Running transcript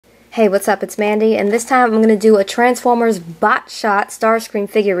Hey, what's up? It's Mandy, and this time I'm going to do a Transformers bot shot Starscream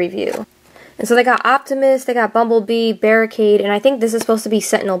figure review. And so they got Optimus, they got Bumblebee, Barricade, and I think this is supposed to be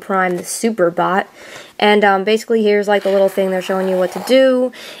Sentinel Prime, the super bot. And basically here's like the little thing they're showing you what to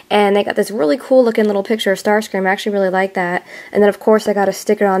do. And they got this really cool looking little picture of Starscream. I actually really like that. And then of course I got a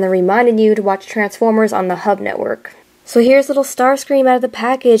sticker on there reminding you to watch Transformers on the Hub Network. So here's little Starscream out of the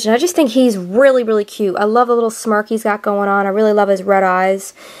package, and I just think he's really, really cute. I love the little smirk he's got going on. I really love his red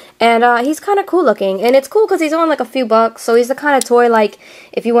eyes. And he's kind of cool looking. And it's cool because he's only like a few bucks, so he's the kind of toy, like,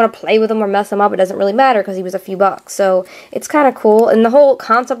 if you want to play with him or mess him up, it doesn't really matter because he was a few bucks. So it's kind of cool. And the whole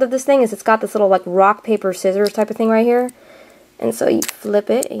concept of this thing is it's got this little, like, rock, paper, scissors type of thing right here. And so you flip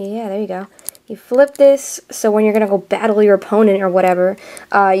it. Yeah, there you go. You flip this, so when you're going to go battle your opponent or whatever,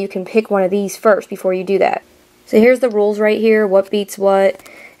 you can pick one of these first before you do that. So here's the rules right here, what beats what,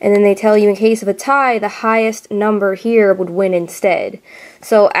 and then they tell you in case of a tie, the highest number here would win instead.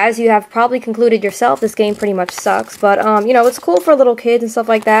 So as you have probably concluded yourself, this game pretty much sucks, but you know, it's cool for little kids and stuff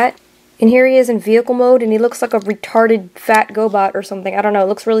like that. And here he is in vehicle mode, and he looks like a retarded fat GoBot or something. I don't know, it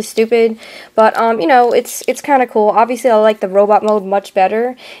looks really stupid, but you know, it's kind of cool. Obviously, I like the robot mode much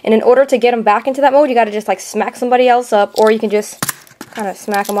better, and in order to get him back into that mode, you gotta just like smack somebody else up, or you can just kind of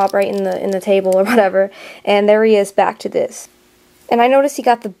smack him up right in the table or whatever, and there he is back to this. And I noticed he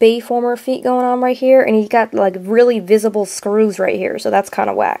got the Bayformer feet going on right here, and he got like really visible screws right here, so that's kind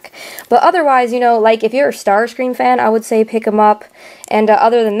of whack. But otherwise, you know, like if you're a Starscream fan, I would say pick him up, and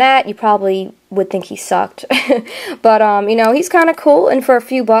other than that, you probably would think he sucked. But you know, he's kind of cool, and for a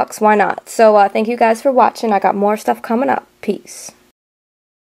few bucks, why not? So thank you guys for watching. I got more stuff coming up. Peace.